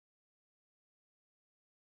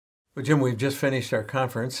Well, Jim, we've just finished our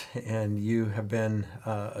conference, and you have been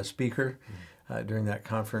a speaker during that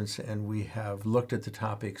conference, and we have looked at the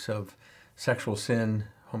topics of sexual sin,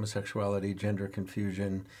 homosexuality, gender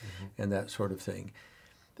confusion, and that sort of thing.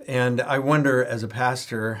 And I wonder, as a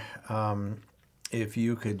pastor, if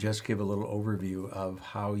you could just give a little overview of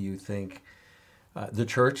how you think the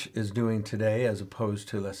church is doing today as opposed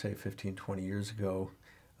to, let's say, 15, 20 years ago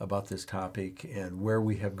about this topic, and where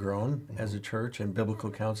we have grown as a church in biblical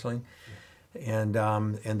counseling. And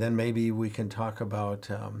then maybe we can talk about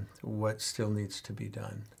what still needs to be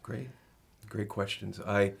done. Great questions.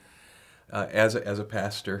 I, as a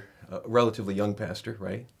pastor, a relatively young pastor,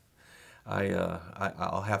 right?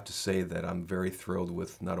 I'll have to say that I'm very thrilled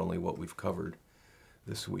with not only what we've covered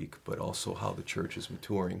this week, but also how the church is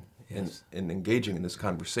maturing and engaging in this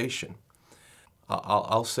conversation.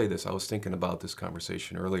 I'll say this. I was thinking about this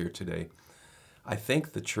conversation earlier today. I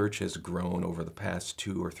think the church has grown over the past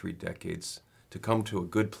 2 or 3 decades to come to a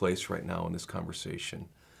good place right now in this conversation.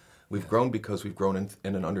 We've grown because we've grown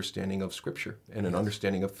in an understanding of Scripture and an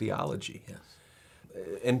understanding of theology.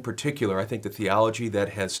 In particular, I think the theology that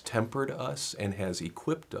has tempered us and has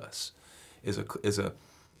equipped us is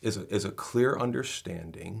a clear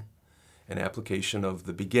understanding an application of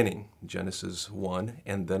the beginning, Genesis 1,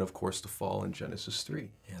 and then, of course, the fall in Genesis 3.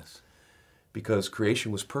 Yes. Because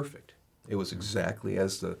creation was perfect. It was exactly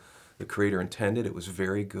as the Creator intended. It was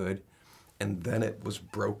very good. And then it was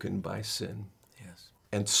broken by sin. Yes.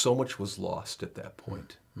 And so much was lost at that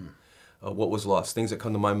point. What was lost? Things that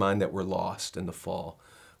come to my mind that were lost in the fall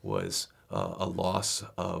was a loss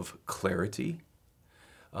of clarity.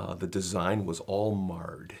 The design was all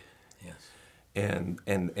marred. Yes. And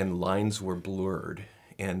lines were blurred,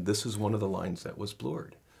 and this is one of the lines that was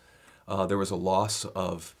blurred. There was a loss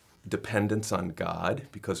of dependence on God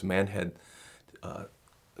because man had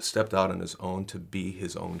stepped out on his own to be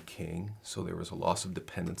his own king, so there was a loss of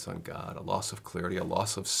dependence on God, a loss of clarity, a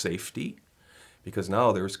loss of safety, because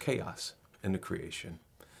now there was chaos in the creation.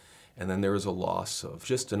 And then there was a loss of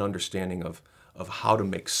just an understanding of how to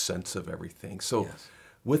make sense of everything. So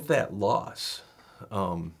with that loss,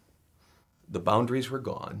 the boundaries were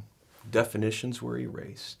gone, definitions were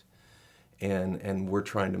erased, and we're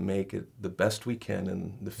trying to make it the best we can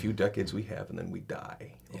in the few decades we have, and then we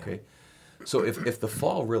die, okay? So if the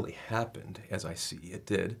fall really happened, as I see it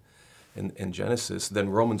did in Genesis, then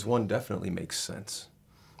Romans 1 definitely makes sense.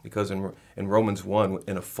 Because in Romans 1,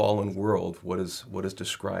 in a fallen world, what's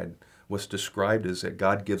described is that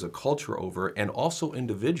God gives a culture over and also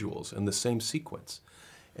individuals in the same sequence.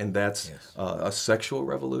 And that's a sexual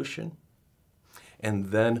revolution,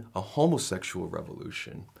 and then a homosexual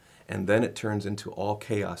revolution, and then it turns into all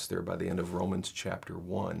chaos there by the end of Romans chapter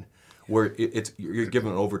 1, where you're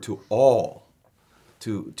given over to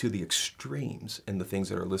the extremes in the things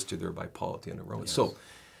that are listed there by Paul at the end of Romans. So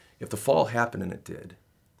if the fall happened, and it did,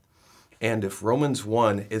 and if Romans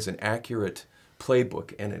 1 is an accurate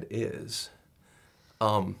playbook, and it is,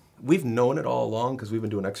 we've known it all along because we've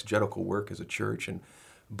been doing exegetical work as a church,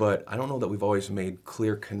 but I don't know that we've always made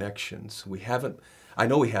clear connections. I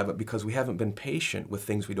know we haven't because we haven't been patient with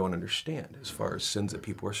things we don't understand as far as sins that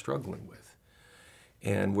people are struggling with.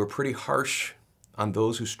 And we're pretty harsh on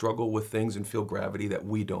those who struggle with things and feel gravity that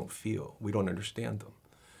we don't feel. We don't understand them.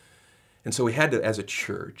 And so we had to, as a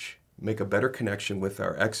church, make a better connection with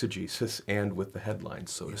our exegesis and with the headlines,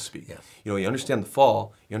 so to speak. You know, you understand the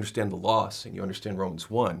fall, you understand the loss, and you understand Romans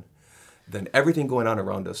 1, then everything going on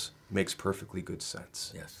around us makes perfectly good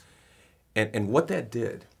sense. And what that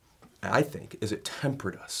did, I think, is it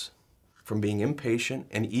tempered us from being impatient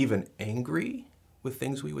and even angry with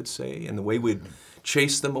things we would say, and the way we'd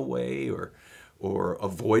chase them away or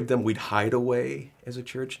avoid them, we'd hide away as a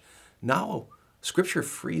church. Now, Scripture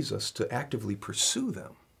frees us to actively pursue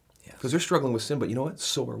them because they're struggling with sin, but you know what?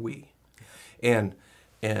 So are we. And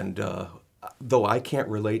though I can't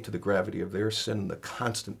relate to the gravity of their sin and the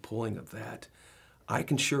constant pulling of that, I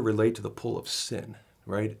can sure relate to the pull of sin,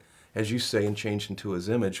 right? As you say, in Changed into His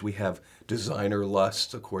image, we have designer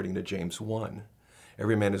lusts according to James 1.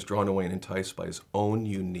 Every man is drawn away and enticed by his own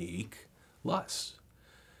unique lusts.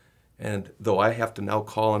 And though I have to now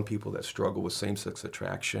call on people that struggle with same-sex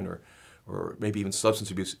attraction or maybe even substance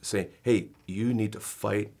abuse, say, hey, you need to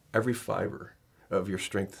fight every fiber of your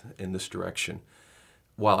strength in this direction.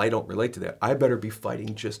 While I don't relate to that, I better be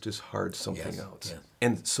fighting just as hard something else.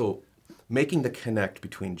 And so making the connect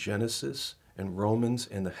between Genesis and Romans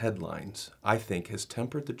and the headlines, I think, has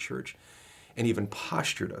tempered the church and even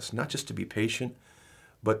postured us, not just to be patient,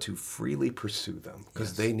 but to freely pursue them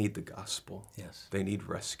because they need the gospel. They need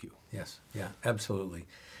rescue. Yeah, absolutely.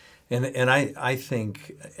 And I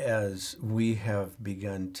think as we have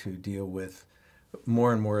begun to deal with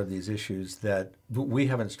more and more of these issues that we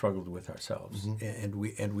haven't struggled with ourselves, and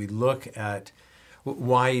we look at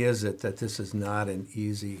why is it that this is not an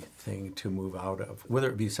easy thing to move out of, whether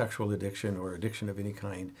it be sexual addiction or addiction of any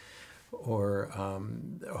kind, or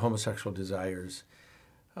homosexual desires.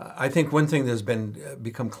 I think one thing that's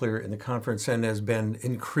become clear in the conference and has been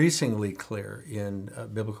increasingly clear in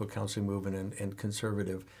biblical counseling movement and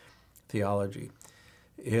conservative theology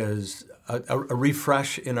is a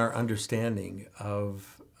refresh in our understanding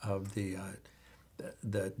of the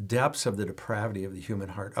depths of the depravity of the human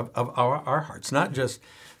heart, of our hearts, not just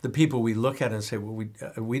the people we look at and say, well,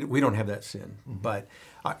 we don't have that sin, but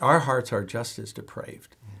our hearts are just as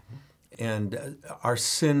depraved. And our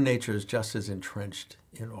sin nature is just as entrenched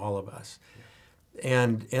in all of us.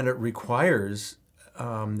 And it requires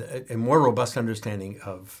a more robust understanding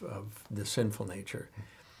of the sinful nature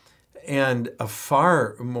and a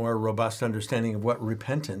far more robust understanding of what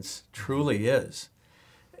repentance truly is.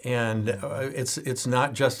 And it's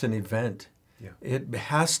not just an event. Yeah. It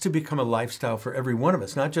has to become a lifestyle for every one of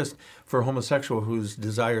us, not just for a homosexual whose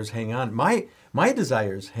desires hang on. My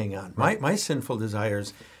desires hang on. Right. My sinful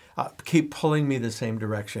desires keep pulling me the same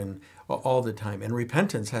direction all the time. And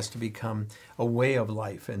repentance has to become a way of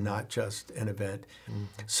life and not just an event.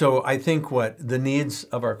 So I think what the needs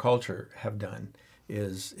of our culture have done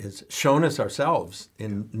is shown us ourselves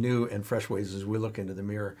in new and fresh ways as we look into the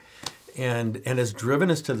mirror, and has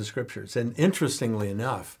driven us to the Scriptures. And interestingly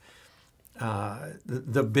enough,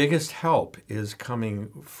 the biggest help is coming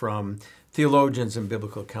from theologians and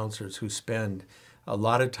biblical counselors who spend a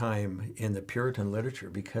lot of time in the Puritan literature,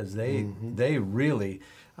 because they really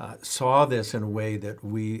saw this in a way that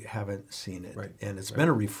we haven't seen it. Right. And it's been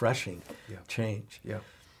a refreshing change. Yeah.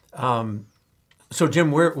 So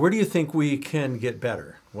Jim, where do you think we can get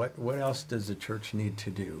better? What else does the church need to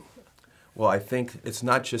do? Well, I think it's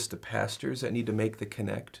not just the pastors that need to make the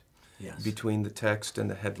connect between the text and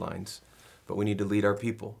the headlines, but we need to lead our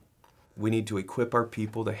people. We need to equip our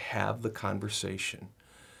people to have the conversation.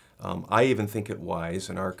 I even think it wise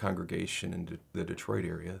in our congregation in the Detroit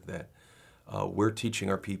area that we're teaching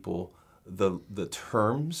our people the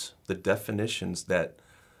terms, the definitions that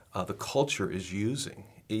the culture is using,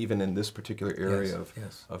 even in this particular area of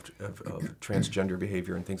transgender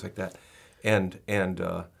behavior and things like that. And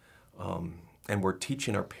we're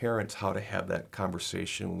teaching our parents how to have that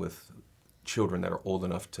conversation with children that are old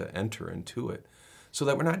enough to enter into it, so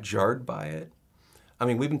that we're not jarred by it. I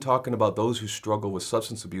mean, we've been talking about those who struggle with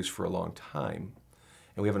substance abuse for a long time,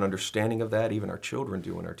 and we have an understanding of that, even our children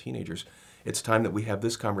do and our teenagers. It's time that we have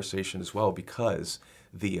this conversation as well, because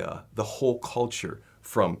the whole culture,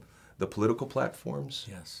 from the political platforms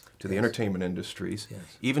to the entertainment industries,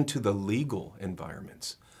 even to the legal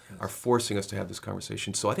environments, are forcing us to have this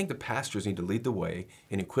conversation. So I think the pastors need to lead the way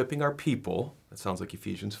in equipping our people, that sounds like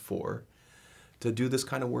Ephesians 4, to do this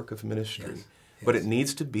kind of work of ministry. But it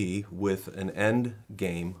needs to be with an end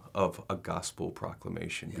game of a gospel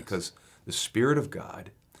proclamation, because the Spirit of God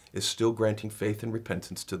is still granting faith and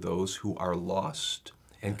repentance to those who are lost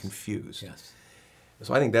and confused.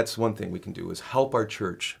 So I think that's one thing we can do, is help our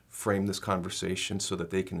church frame this conversation so that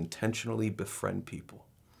they can intentionally befriend people,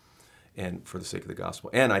 and for the sake of the gospel.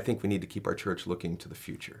 And I think we need to keep our church looking to the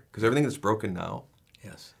future, because everything that's broken now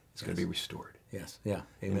is going to be restored. Amen.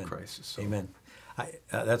 In Christ. So. Amen.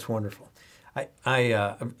 That's wonderful.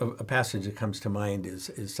 A passage that comes to mind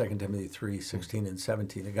is 2 Timothy 3:16 and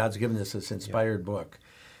 17. And God's given us this inspired book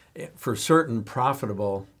for certain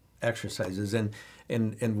profitable exercises. And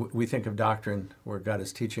we think of doctrine, where God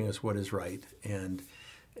is teaching us what is right, and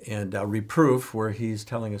reproof, where He's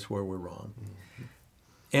telling us where we're wrong.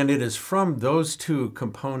 And it is from those two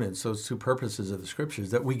components, those two purposes of the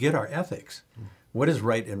Scriptures, that we get our ethics, what is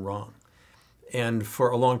right and wrong. And for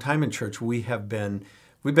a long time in church, we've been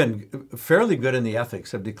fairly good in the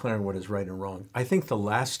ethics of declaring what is right and wrong. I think the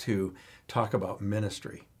last two talk about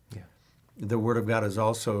ministry. The Word of God is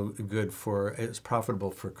also good it's profitable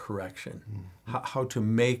for correction, how to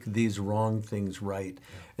make these wrong things right,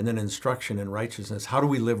 and then instruction in righteousness. How do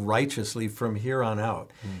we live righteously from here on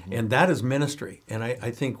out? And that is ministry. And I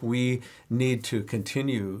think we need to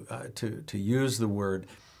continue to use the Word,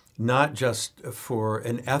 not just for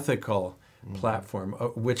an ethical platform,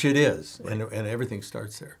 which it is, and everything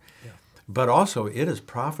starts there. But also, it is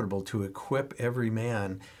profitable to equip every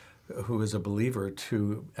man who is a believer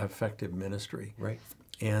to effective ministry.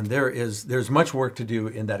 And there's much work to do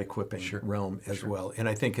in that equipping realm as well. And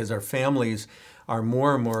I think as our families are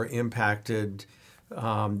more and more impacted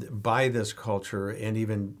by this culture, and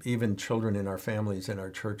even children in our families and our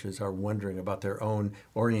churches are wondering about their own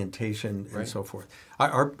orientation and so forth.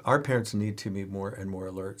 Our parents need to be more and more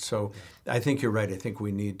alert. So I think you're right. I think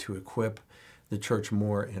we need to equip the church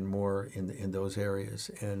more and more in those areas.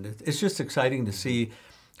 And it's just exciting to see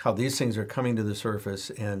how these things are coming to the surface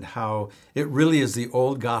and how it really is the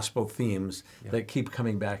old gospel themes that keep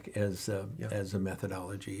coming back as a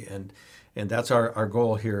methodology. And that's our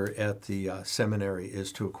goal here at the seminary,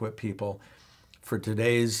 is to equip people for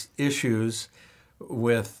today's issues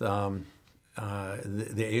with the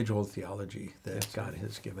age-old theology that God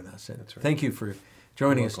has given us. And thank you for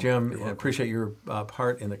joining us, Jim. I appreciate your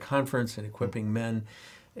part in the conference and equipping men.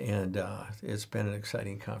 And it's been an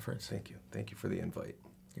exciting conference. Thank you. Thank you for the invite.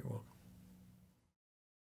 You're welcome.